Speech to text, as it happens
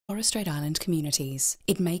Torres Strait Island communities.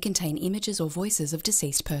 It may contain images or voices of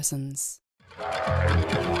deceased persons.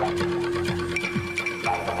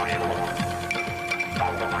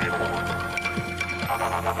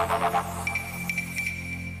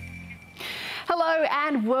 Hello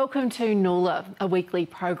and welcome to Nula, a weekly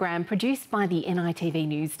program produced by the NITV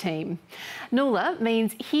news team. Nula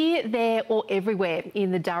means here, there or everywhere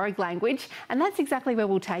in the Darug language, and that's exactly where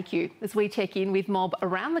we'll take you as we check in with mob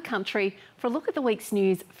around the country for a look at the week's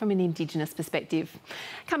news from an Indigenous perspective.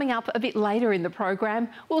 Coming up a bit later in the program,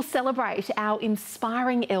 we'll celebrate our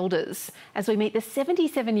inspiring elders as we meet the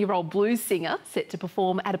 77-year-old blues singer set to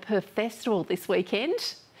perform at a Perth festival this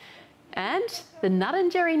weekend, and the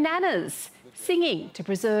Nuddenjerry Nanas, singing to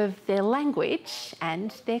preserve their language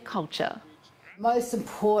and their culture. Most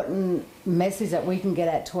important message that we can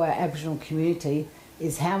get out to our Aboriginal community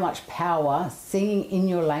is how much power singing in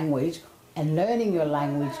your language and learning your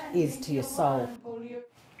language is to your soul.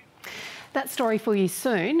 That story for you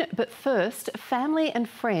soon, but first, family and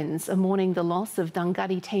friends are mourning the loss of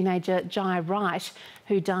Dunghutti teenager Jai Wright,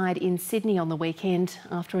 who died in Sydney on the weekend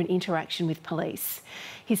after an interaction with police.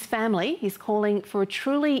 His family is calling for a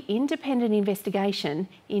truly independent investigation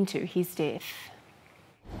into his death.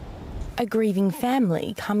 A grieving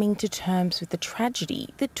family coming to terms with the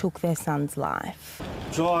tragedy that took their son's life.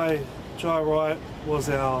 Jai Wright was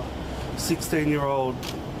our 16-year-old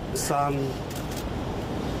son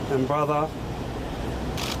and brother,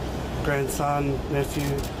 grandson,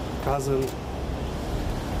 nephew, cousin.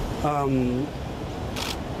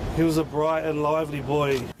 He was a bright and lively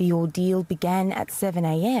boy. The ordeal began at 7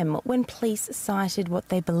 a.m. when police cited what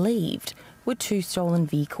they believed were two stolen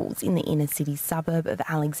vehicles in the inner city suburb of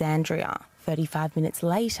Alexandria. 35 minutes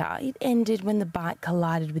later, it ended when the bike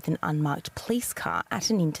collided with an unmarked police car at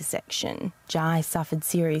an intersection. Jai suffered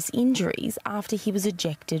serious injuries after he was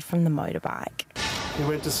ejected from the motorbike. He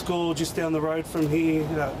went to school just down the road from here,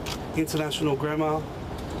 International Grammar.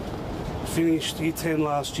 Finished Year 10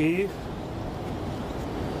 last year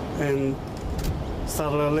and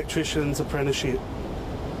started an electrician's apprenticeship.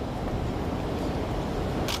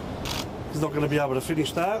 He's not going to be able to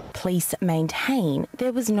finish that. Police maintain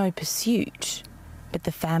there was no pursuit, but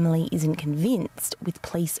the family isn't convinced, with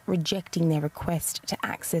police rejecting their request to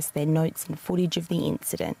access their notes and footage of the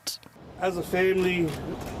incident. As a family,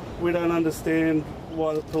 we don't understand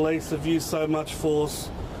why the police have used so much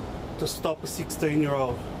force to stop a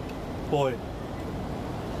 16-year-old boy.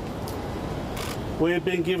 We've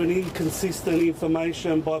been given inconsistent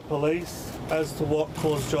information by police as to what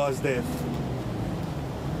caused Jai's death.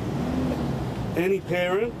 Any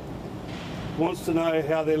parent wants to know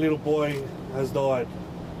how their little boy has died.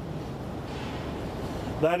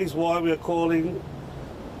 That is why we are calling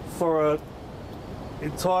for an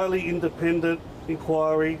entirely independent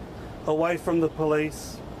inquiry away from the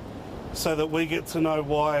police so that we get to know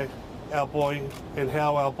why our boy and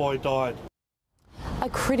how our boy died. A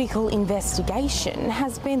critical investigation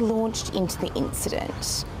has been launched into the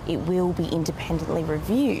incident. It will be independently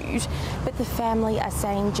reviewed, but the family are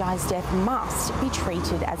saying Jai's death must be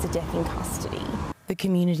treated as a death in custody. The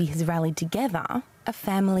community has rallied together, a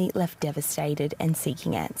family left devastated and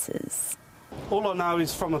seeking answers. All I know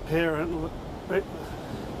is from a parent,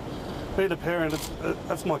 being a parent,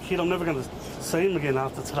 that's my kid. I'm never going to see him again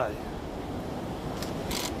after today.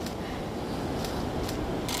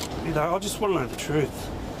 You know, I just want to know the truth.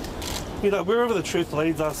 You know, wherever the truth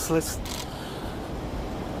leads us,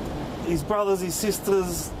 his brothers, his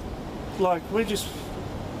sisters, like,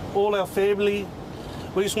 all our family,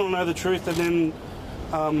 we just want to know the truth, and then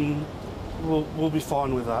we'll be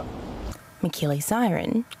fine with that. Makili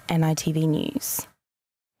Siren, NITV News.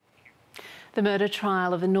 The murder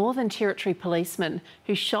trial of a Northern Territory policeman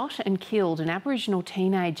who shot and killed an Aboriginal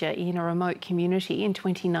teenager in a remote community in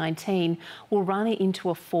 2019 will run into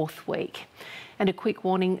a fourth week. And a quick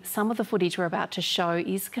warning, some of the footage we're about to show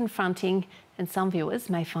is confronting and some viewers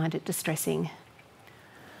may find it distressing.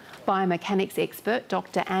 Biomechanics expert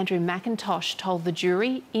Dr Andrew McIntosh told the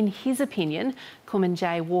jury, in his opinion,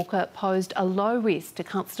 Kumanjayi Walker posed a low risk to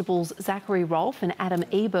Constables Zachary Rolfe and Adam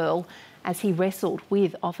Eberl as he wrestled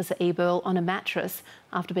with Officer Eberl on a mattress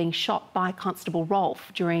after being shot by Constable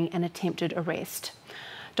Rolfe during an attempted arrest.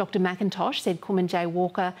 Dr McIntosh said Kumanjayi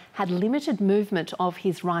Walker had limited movement of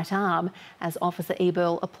his right arm as Officer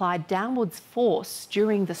Eberl applied downwards force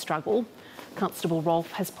during the struggle. Constable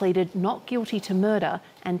Rolfe has pleaded not guilty to murder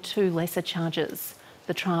and 2 lesser charges.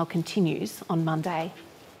 The trial continues on Monday.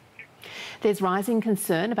 There's rising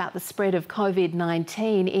concern about the spread of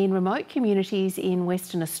COVID-19 in remote communities in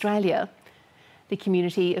Western Australia. The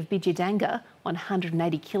community of Bidjadanga,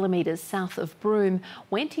 180 kilometres south of Broome,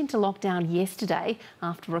 went into lockdown yesterday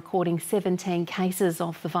after recording 17 cases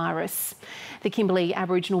of the virus. The Kimberley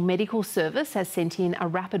Aboriginal Medical Service has sent in a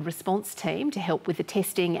rapid response team to help with the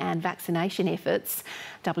testing and vaccination efforts.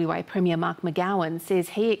 WA Premier Mark McGowan says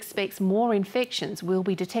he expects more infections will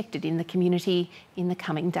be detected in the community in the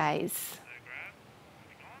coming days.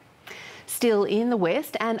 Still in the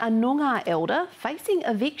West, an Noongar elder facing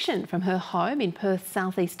eviction from her home in Perth's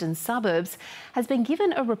southeastern suburbs has been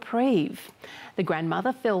given a reprieve. The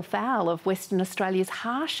grandmother fell foul of Western Australia's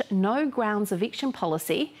harsh no grounds eviction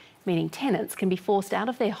policy, meaning tenants can be forced out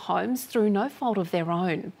of their homes through no fault of their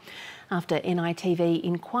own. After NITV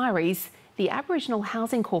inquiries, the Aboriginal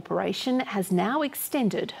Housing Corporation has now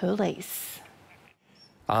extended her lease.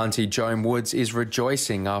 Auntie Joan Woods is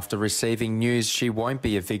rejoicing after receiving news she won't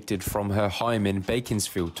be evicted from her home in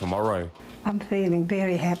Beaconsfield tomorrow. I'm feeling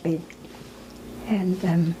very happy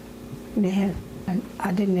and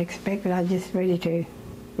I didn't expect it. I was just ready to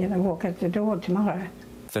walk out the door tomorrow.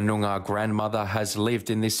 The Noongar grandmother has lived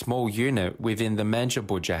in this small unit within the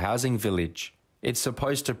Manjabudja housing village. It's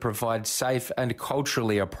supposed to provide safe and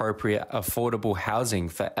culturally appropriate affordable housing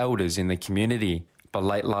for elders in the community. But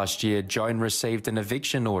late last year, Joan received an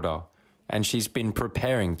eviction order and she's been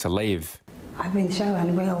preparing to leave. I've been so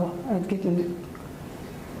unwell. I've getting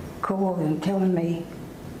calls and telling me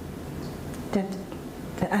that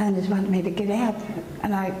the owners want me to get out,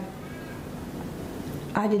 and I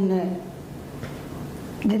didn't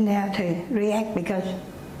know how to react because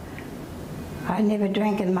I never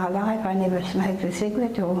drank in my life. I never smoked a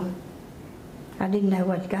cigarette, or I didn't know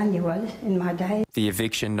what ganja was in my day. The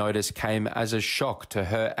eviction notice came as a shock to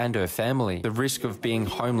her and her family. The risk of being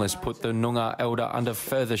homeless put the Noongar elder under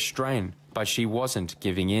further strain, but she wasn't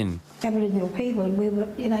giving in. Aboriginal people, we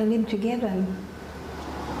would, live together and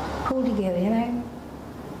pull together,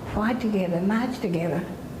 fight together, march together.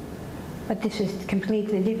 But this is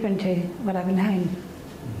completely different to what I've known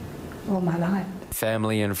all my life.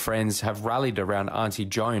 Family and friends have rallied around Auntie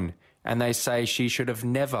Joan, and they say she should have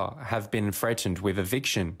never have been threatened with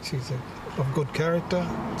eviction. She's of good character.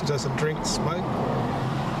 She doesn't drink, smoke,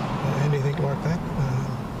 anything like that.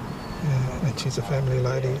 And she's a family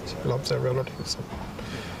lady. She loves her relatives and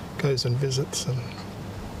goes and visits and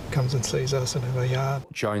comes and sees us in her yard.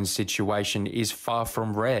 Joan's situation is far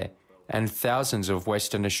from rare, and thousands of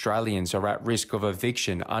Western Australians are at risk of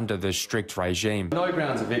eviction under the strict regime. No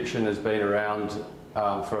grounds eviction has been around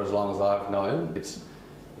for as long as I've known.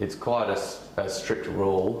 It's quite a strict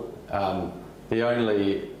rule. The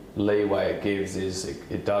only leeway it gives is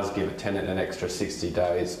it does give a tenant an extra 60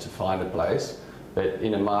 days to find a place, but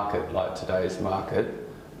in a market like today's market,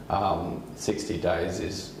 60 days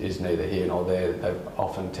is neither here nor there.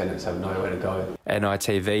 Often tenants have nowhere to go.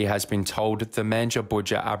 NITV has been told the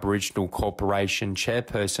Manjabudja Aboriginal Corporation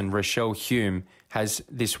chairperson Rochelle Hume has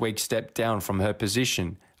this week stepped down from her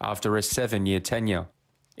position after a 7-year tenure.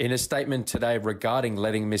 In a statement today regarding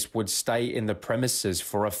letting Miss Woods stay in the premises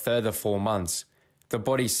for a further 4 months, the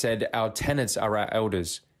body said, "Our tenants are our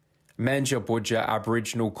elders. Manjabudja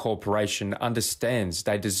Aboriginal Corporation understands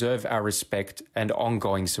they deserve our respect and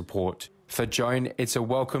ongoing support." For Joan, it's a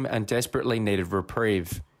welcome and desperately needed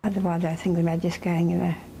reprieve. Otherwise, I think about just going in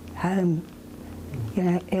a home,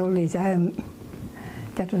 elderly's home.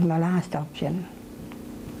 That was my last option.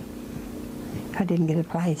 I didn't get a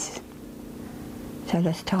place. So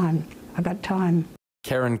that's time. I got time.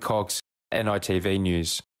 Karen Cox, NITV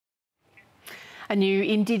News. A new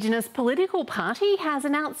Indigenous political party has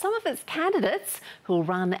announced some of its candidates who will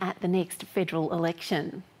run at the next federal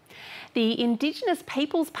election. The Indigenous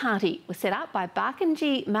People's Party was set up by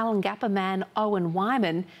Barkindji Malangappa man Owen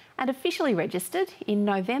Wyman and officially registered in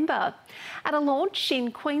November. At a launch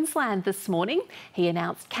in Queensland this morning, he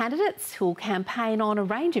announced candidates who will campaign on a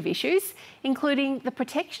range of issues, including the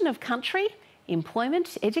protection of country,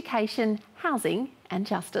 employment, education, housing and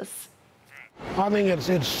justice. I think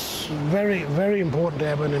it's very, very important to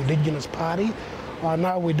have an Indigenous party. I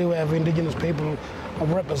know we do have Indigenous people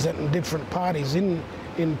representing different parties in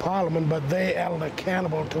Parliament, but they're held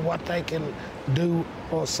accountable to what they can do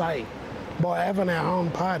or say. By having our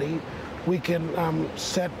own party, we can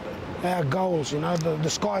set our goals, the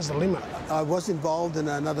sky's the limit. I was involved in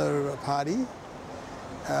another party,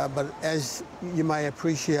 but as you may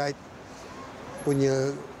appreciate,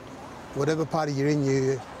 whatever party you're in,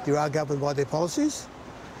 you are governed by their policies,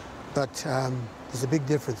 but there's a big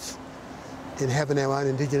difference in having our own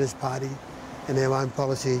Indigenous party and our own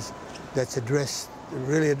policies that's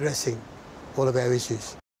really addressing all of our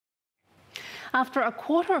issues. After a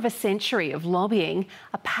quarter of a century of lobbying,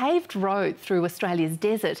 a paved road through Australia's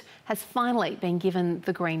desert has finally been given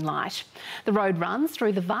the green light. The road runs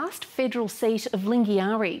through the vast federal seat of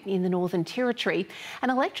Lingiari in the Northern Territory, an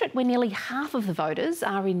electorate where nearly half of the voters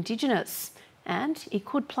are Indigenous. And it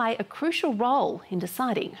could play a crucial role in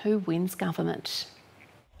deciding who wins government.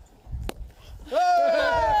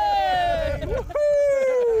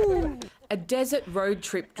 A desert road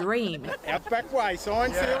trip dream. Out back way,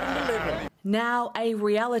 signed, sealed and delivered. Now a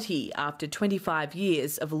reality after 25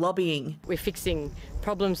 years of lobbying. We're fixing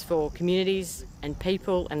problems for communities and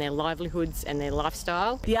people and their livelihoods and their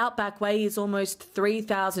lifestyle. The Outback Way is almost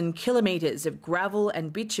 3,000 kilometres of gravel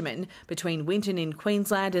and bitumen between Winton in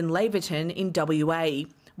Queensland and Laverton in WA.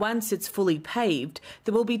 Once it's fully paved,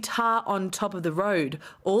 there will be tar on top of the road,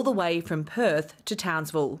 all the way from Perth to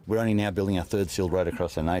Townsville. We're only now building our third sealed road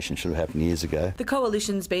across our nation. Should have happened years ago. The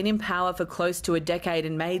Coalition's been in power for close to a decade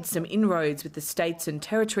and made some inroads with the states and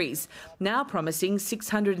territories, now promising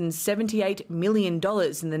 $678 million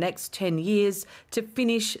in the next 10 years to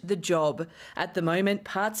finish the job. At the moment,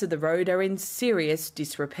 parts of the road are in serious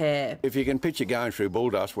disrepair. If you can picture going through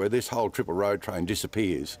Bulldust where this whole triple road train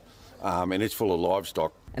disappears, and it's full of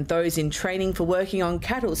livestock. And those in training for working on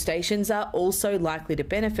cattle stations are also likely to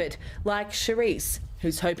benefit, like Charisse,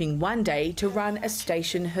 who's hoping one day to run a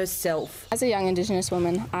station herself. As a young Indigenous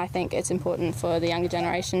woman, I think it's important for the younger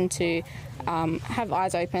generation to have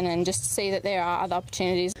eyes open and just see that there are other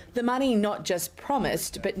opportunities. The money not just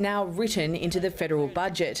promised, but now written into the federal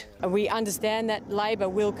budget. We understand that Labor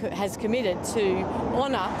has committed to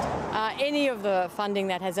honour any of the funding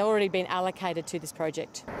that has already been allocated to this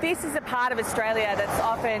project. This is a part of Australia that's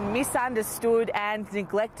often misunderstood and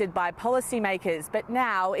neglected by policymakers, but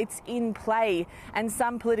now it's in play, and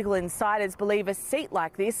some political insiders believe a seat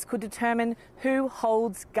like this could determine who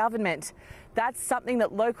holds government. That's something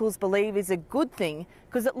that locals believe is a good thing,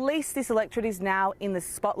 because at least this electorate is now in the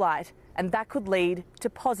spotlight, and that could lead to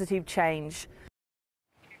positive change.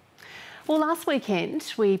 Well, last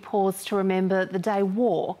weekend we paused to remember the day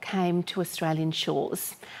war came to Australian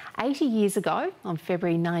shores. 80 years ago, on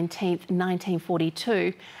February 19th,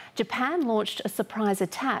 1942, Japan launched a surprise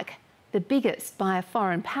attack, the biggest by a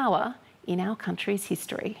foreign power in our country's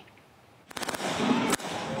history.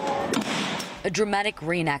 A dramatic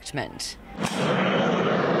reenactment.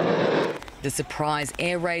 The surprise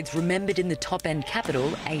air raids remembered in the top-end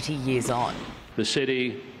capital 80 years on. The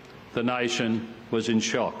city, the nation was in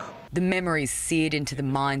shock. The memories seared into the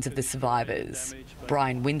minds of the survivors.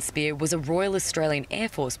 Brian Winspear was a Royal Australian Air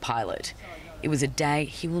Force pilot. It was a day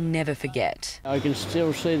he will never forget. I can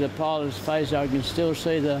still see the pilot's face. I can still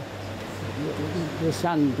see the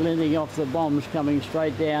sun glinting off the bombs coming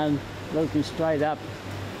straight down, looking straight up,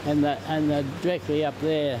 and they're directly up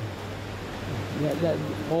there.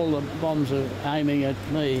 All the bombs are aiming at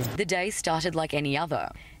me. The day started like any other,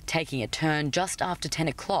 taking a turn just after 10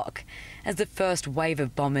 o'clock as the first wave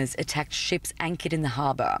of bombers attacked ships anchored in the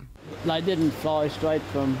harbour. They didn't fly straight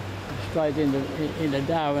into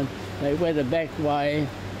Darwin. They went a back way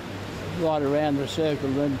right around the circle,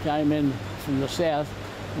 then came in from the south,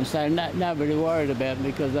 and so nobody worried about them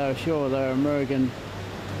because they were sure they were American,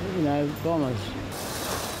 bombers.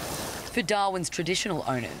 For Darwin's traditional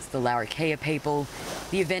owners, the Larrakia people,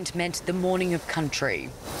 the event meant the morning of country.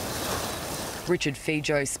 Richard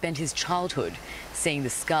Fijo spent his childhood seeing the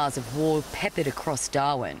scars of war peppered across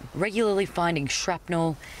Darwin, regularly finding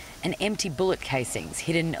shrapnel and empty bullet casings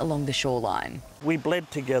hidden along the shoreline. We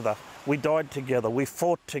bled together, we died together, we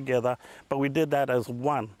fought together, but we did that as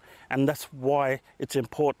one. And that's why it's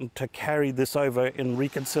important to carry this over in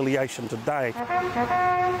reconciliation today.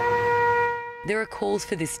 There are calls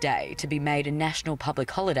for this day to be made a national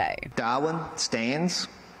public holiday. Darwin stands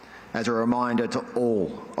as a reminder to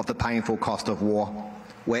all of the painful cost of war,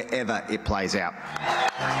 wherever it plays out.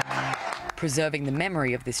 Preserving the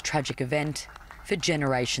memory of this tragic event for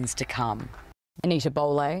generations to come. Anita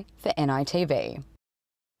Bole for NITV.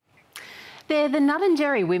 They're the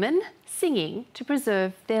Nudunjeri women singing to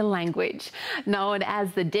preserve their language. Known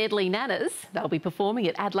as the Deadly Nanas, they'll be performing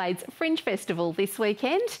at Adelaide's Fringe Festival this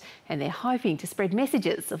weekend, and they're hoping to spread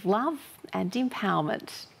messages of love and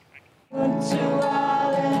empowerment.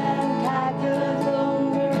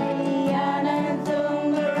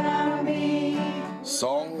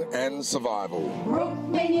 Song and survival.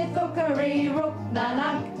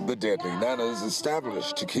 The Deadly Nanas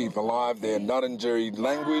established to keep alive their Nudunjeri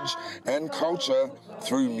language and culture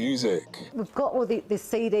through music. We've got all this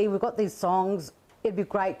CD, we've got these songs. It'd be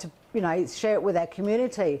great to share it with our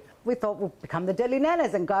community. We thought we'll become the Deadly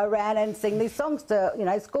Nanas and go around and sing these songs to,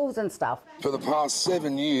 schools and stuff. For the past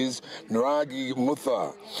 7 years, Nuragi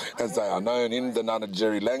Mutha, as they are known in the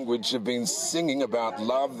Nunajeri language, have been singing about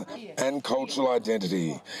love and cultural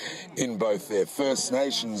identity in both their First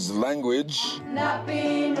Nations language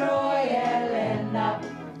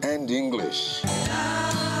and English.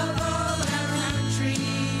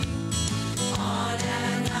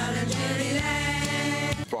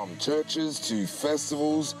 From churches to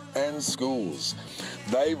festivals and schools,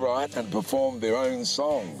 they write and perform their own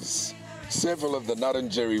songs. Several of the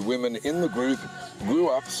Nurunjeri women in the group grew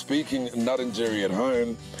up speaking Nurunjeri at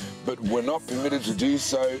home, but were not permitted to do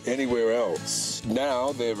so anywhere else.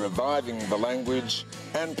 Now they're reviving the language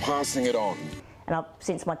and passing it on. And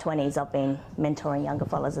since my 20s, I've been mentoring younger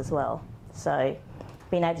fellas as well. So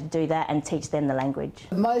being able to do that and teach them the language.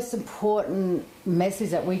 The most important message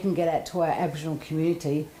that we can get out to our Aboriginal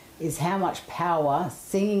community is how much power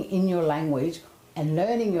singing in your language and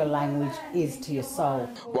learning your language is to your soul.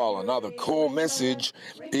 While another core message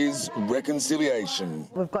is reconciliation.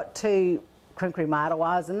 We've got two Crinkry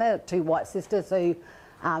Marawas and they're two white sisters who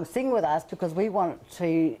sing with us because we want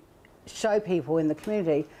to show people in the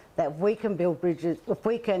community that if we can build bridges, if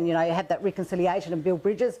we can, have that reconciliation and build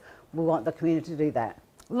bridges, we want the community to do that.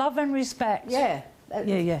 Love and respect. Yeah.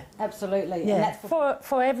 Yeah. Absolutely. Yeah. And that's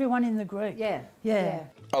for everyone in the group. Yeah.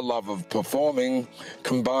 A love of performing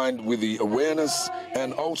combined with the awareness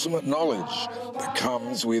and ultimate knowledge that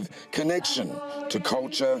comes with connection to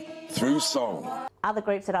culture through song. Other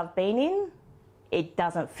groups that I've been in, it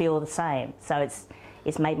doesn't feel the same. So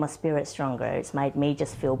it's made my spirit stronger. It's made me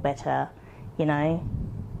just feel better,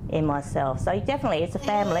 in myself. So definitely, it's a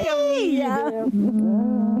family. Yeah.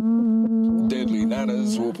 Deadly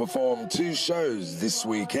Nanas will perform 2 shows this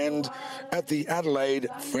weekend at the Adelaide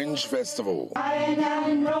Fringe Festival.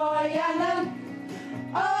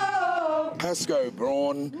 Pascoe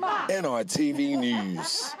Braun, NITV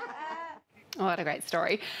News. Oh, what a great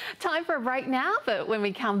story. Time for a break now, but when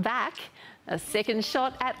we come back, a second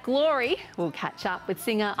shot at glory. We'll catch up with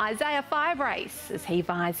singer Isaiah Firebrace as he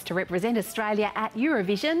vies to represent Australia at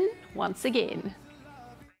Eurovision once again.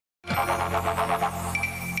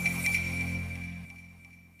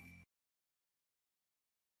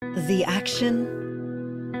 The action,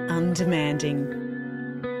 undemanding.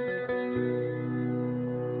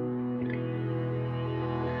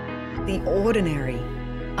 The ordinary,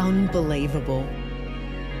 unbelievable.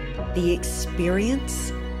 The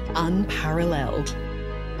experience, unparalleled.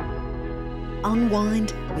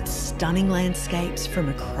 Unwind with stunning landscapes from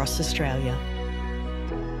across Australia.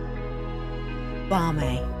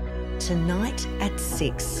 Barmay, tonight at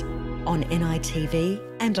 6 on NITV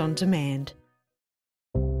and on demand.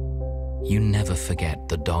 You never forget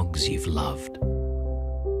the dogs you've loved.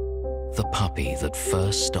 The puppy that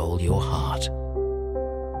first stole your heart.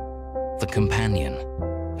 The companion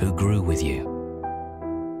who grew with you.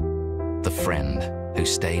 The friend who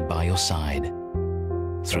stayed by your side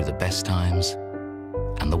through the best times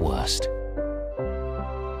and the worst.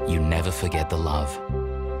 You never forget the love.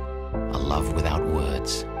 A love without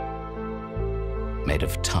words. Made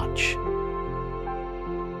of touch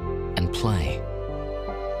and play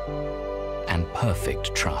and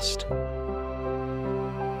perfect trust.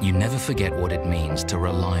 You never forget what it means to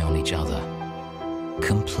rely on each other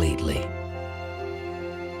completely.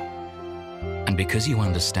 And because you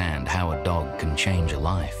understand how a dog can change a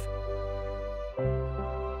life,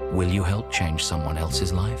 will you help change someone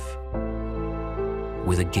else's life?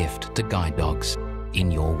 With a gift to guide dogs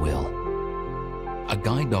in your will. A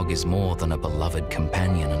guide dog is more than a beloved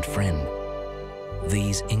companion and friend.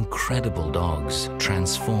 These incredible dogs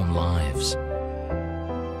transform lives.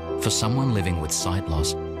 For someone living with sight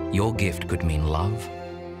loss, your gift could mean love,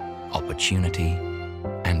 opportunity,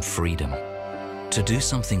 and freedom. To do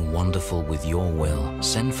something wonderful with your will,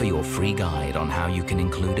 send for your free guide on how you can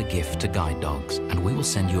include a gift to guide dogs, and we will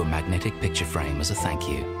send you a magnetic picture frame as a thank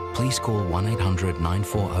you. Please call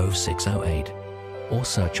 1-800-940-608 or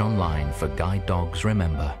search online for Guide Dogs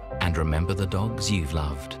Remember. And remember the dogs you've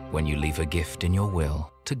loved when you leave a gift in your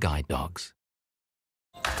will to Guide Dogs.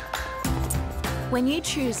 When you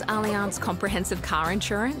choose Allianz Comprehensive Car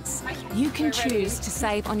Insurance, you can choose to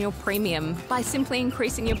save on your premium by simply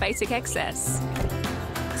increasing your basic excess.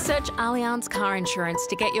 Search Allianz Car Insurance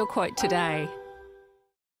to get your quote today.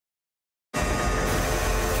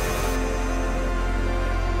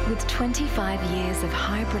 With 25 years of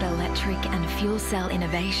hybrid electric and fuel cell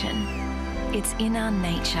innovation, it's in our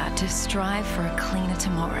nature to strive for a cleaner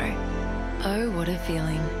tomorrow. Oh, what a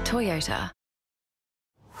feeling. Toyota.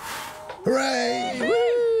 Hooray!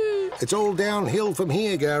 Woo! It's all downhill from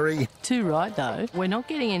here, Gary. Too right, though. We're not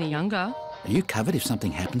getting any younger. Are you covered if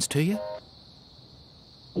something happens to you?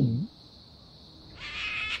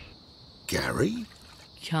 Gary?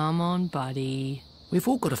 Come on, buddy. We've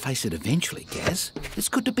all got to face it eventually, Gaz. It's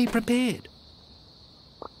good to be prepared.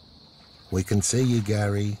 We can see you,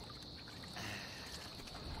 Gary.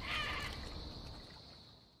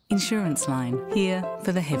 Insurance Line, here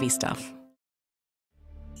for the heavy stuff.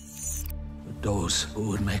 Those who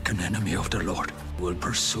would make an enemy of the Lord will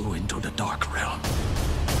pursue into the dark realm.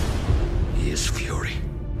 He is fury.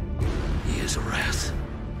 He is wrath.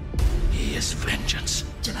 He is vengeance.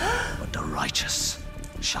 But the righteous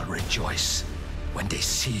shall rejoice when they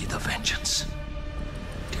see the vengeance.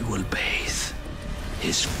 He will bathe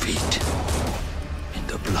his feet in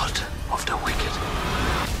the blood of the wicked.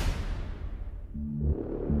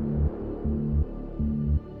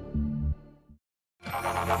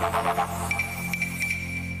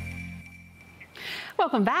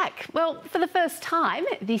 Welcome back. Well, for the first time,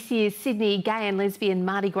 this year's Sydney Gay and Lesbian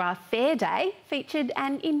Mardi Gras Fair Day featured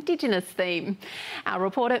an Indigenous theme. Our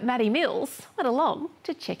reporter Maddie Mills went along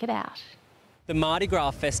to check it out. The Mardi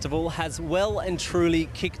Gras Festival has well and truly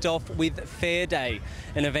kicked off with Fair Day,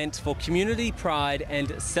 an event for community pride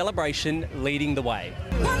and celebration leading the way.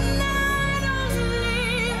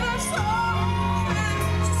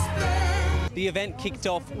 The event kicked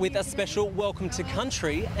off with a special welcome to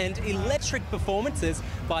country and electric performances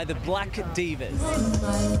by the Black Divas.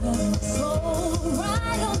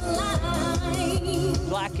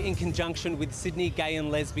 Black, in conjunction with Sydney Gay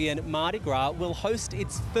and Lesbian Mardi Gras, will host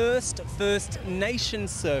its first First Nation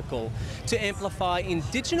Circle to amplify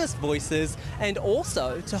Indigenous voices and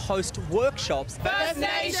also to host workshops. First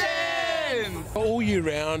Nation! All year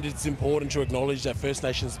round, it's important to acknowledge that First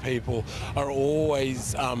Nations people are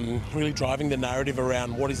always really driving the narrative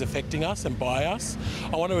around what is affecting us and by us.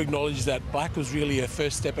 I want to acknowledge that Black was really a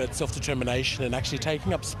first step at self-determination and actually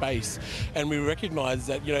taking up space. And we recognise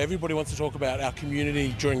that, you know, everybody wants to talk about our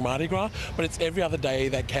community during Mardi Gras, but it's every other day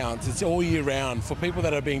that counts. It's all year round for people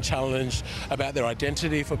that are being challenged about their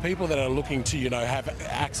identity, for people that are looking to, you know, have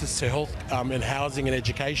access to health and housing and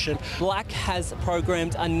education. Black has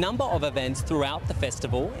programmed a number of events throughout the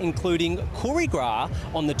festival, including Koori Gras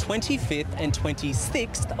on the 25th and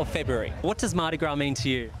 26th of February. What does Mardi Gras mean to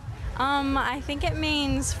you? I think it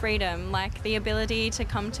means freedom, like the ability to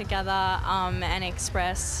come together and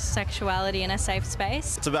express sexuality in a safe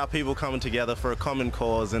space. It's about people coming together for a common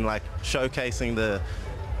cause and like showcasing the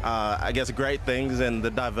I guess great things and the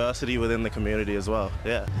diversity within the community as well.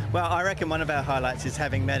 Yeah. Well, I reckon one of our highlights is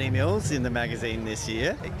having Maddie Mills in the magazine this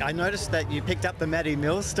year. I noticed that you picked up the Maddie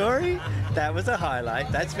Mills story. That was a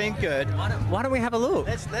highlight. That's been good. Why don't we have a look?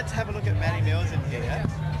 Let's have a look at Maddie Mills in here.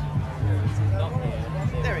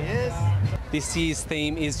 There he is. This year's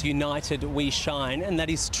theme is United We Shine, and that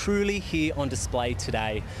is truly here on display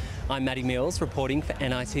today. I'm Maddie Mills, reporting for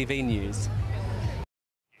NITV News.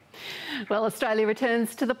 Well, Australia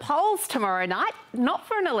returns to the polls tomorrow night, not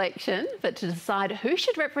for an election, but to decide who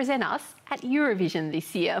should represent us at Eurovision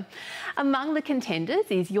this year. Among the contenders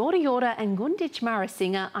is Yorta Yorta and Gunditj Murra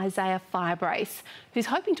singer Isaiah Firebrace, who's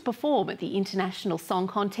hoping to perform at the International Song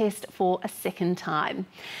Contest for a second time.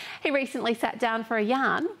 He recently sat down for a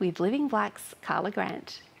yarn with Living Black's Carla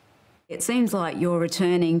Grant. It seems like you're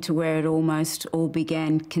returning to where it almost all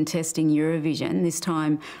began, contesting Eurovision, this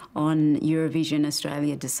time on Eurovision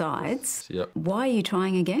Australia Decides. Yep. Why are you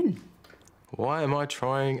trying again? Why am I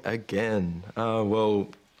trying again? Well,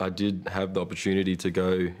 I did have the opportunity to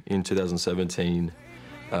go in 2017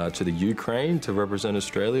 to the Ukraine to represent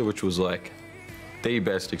Australia, which was like the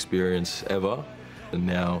best experience ever. And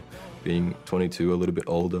now, being 22, a little bit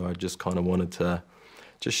older, I just kind of wanted to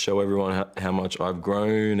just show everyone how much I've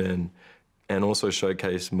grown and also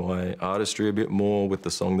showcase my artistry a bit more with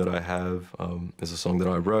the song that I have. It's a song that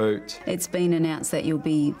I wrote. It's been announced that you'll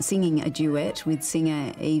be singing a duet with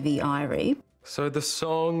singer Evie Irie. So the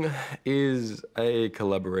song is a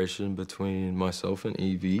collaboration between myself and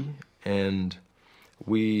Evie, and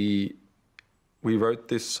we wrote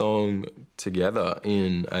this song together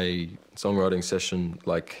in a songwriting session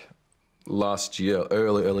like last year,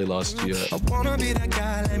 early last year. I wanna be that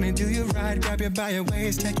guy, let me do you right, grab you by your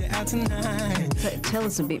waist, take you out tonight. So tell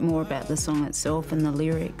us a bit more about the song itself and the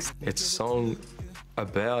lyrics. It's a song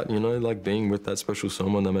about, you know, like being with that special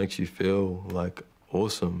someone that makes you feel like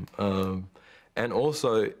awesome. And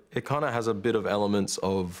also it kind of has a bit of elements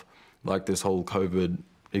of like this whole COVID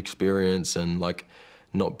experience and like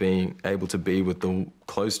not being able to be with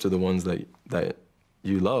close to the ones that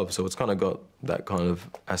you love. So it's kind of got that kind of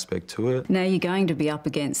aspect to it. Now you're going to be up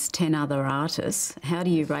against 10 other artists. How do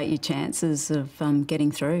you rate your chances of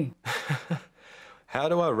getting through? How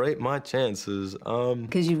do I rate my chances?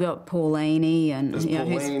 Because you've got Paulini and who's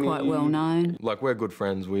quite well known. Like, we're good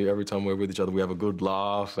friends. Every time we're with each other, we have a good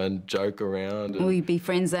laugh and joke around. Will you be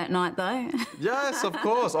friends that night, though? Yes, of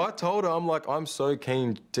course. I told her, I'm so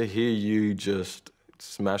keen to hear you just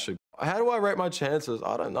smash it. How do I rate my chances?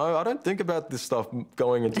 I don't know. I don't think about this stuff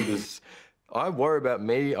going into this. I worry about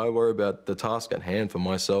me. I worry about the task at hand for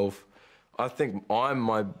myself. I think I'm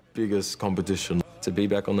my biggest competition. To be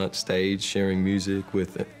back on that stage, sharing music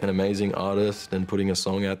with an amazing artist and putting a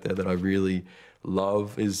song out there that I really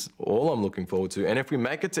love is all I'm looking forward to. And if we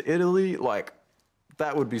make it to Italy, like,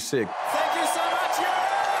 that would be sick. Thank you so much,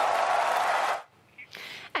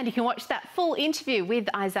 And you can watch that full interview with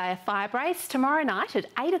Isaiah Firebrace tomorrow night at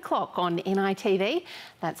 8 o'clock on NITV.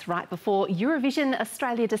 That's right before Eurovision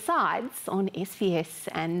Australia Decides on SVS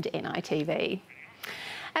and NITV.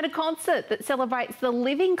 And a concert that celebrates the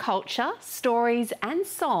living culture, stories and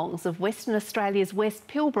songs of Western Australia's West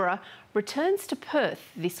Pilbara returns to Perth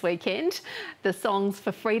this weekend. The Songs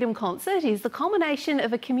for Freedom concert is the culmination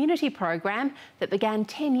of a community program that began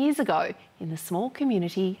 10 years ago in the small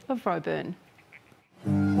community of Roebourne.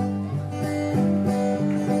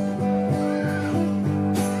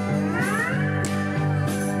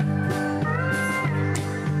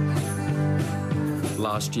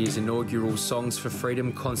 Last year's inaugural Songs for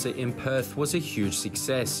Freedom concert in Perth was a huge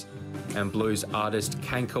success, and blues artist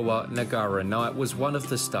Kankawa Nagara Knight was one of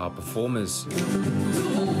the star performers.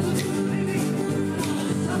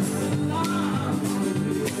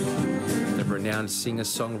 The renowned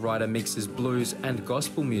singer-songwriter mixes blues and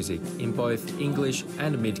gospel music in both English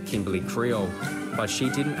and mid-Kimberley Creole, but she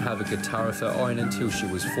didn't have a guitar of her own until she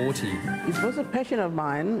was 40. It was a passion of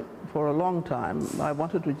mine for a long time. I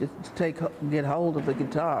wanted to just get hold of the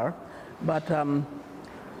guitar, but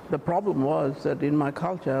the problem was that in my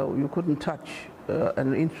culture you couldn't touch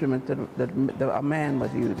an instrument that a man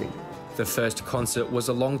was using. The first concert was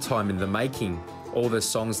a long time in the making. All the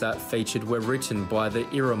songs that featured were written by the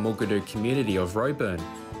Irramugadoo community of Roebourne,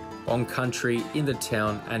 on country, in the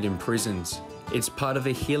town and in prisons. It's part of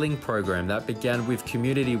a healing program that began with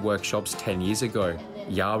community workshops 10 years ago.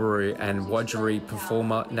 Yawaru and Wadjuri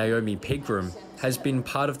performer Naomi Pegram has been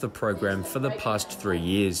part of the program for the past 3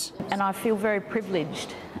 years. And I feel very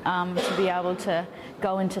privileged to be able to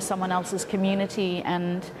go into someone else's community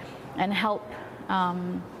and help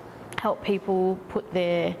people put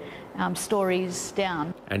their stories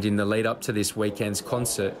down. And in the lead up to this weekend's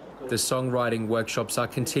concert, the songwriting workshops are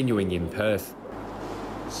continuing in Perth.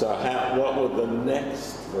 So what would the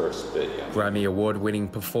next verse be? Grammy Award-winning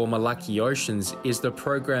performer Lucky Oceans is the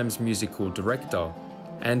program's musical director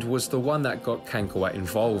and was the one that got Kankawa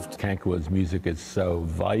involved. Kankawa's music is so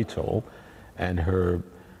vital, and her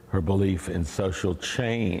belief in social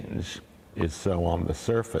change is so on the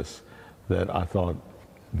surface that I thought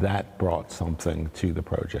that brought something to the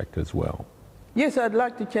project as well. Yes, I'd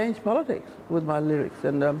like to change politics with my lyrics,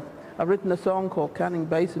 and I've written a song called Canning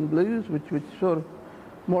Basin Blues, which sort of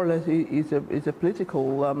more or less is a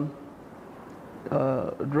political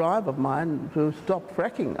drive of mine to stop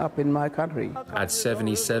fracking up in my country. At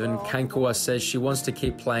 77, Kankawa says she wants to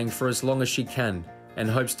keep playing for as long as she can and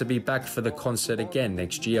hopes to be back for the concert again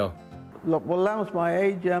next year. Look, well, as long as my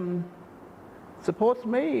age supports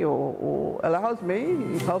me or allows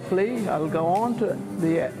me, hopefully I'll go on to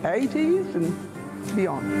the 80s and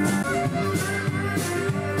beyond.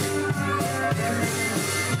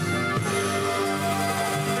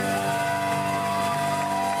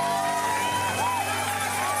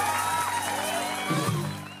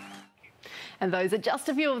 And those are just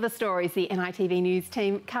a few of the stories the NITV News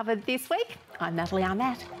team covered this week. I'm Natalie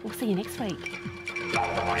Armatt. We'll see you next week.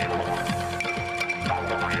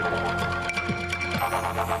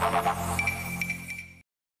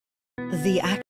 The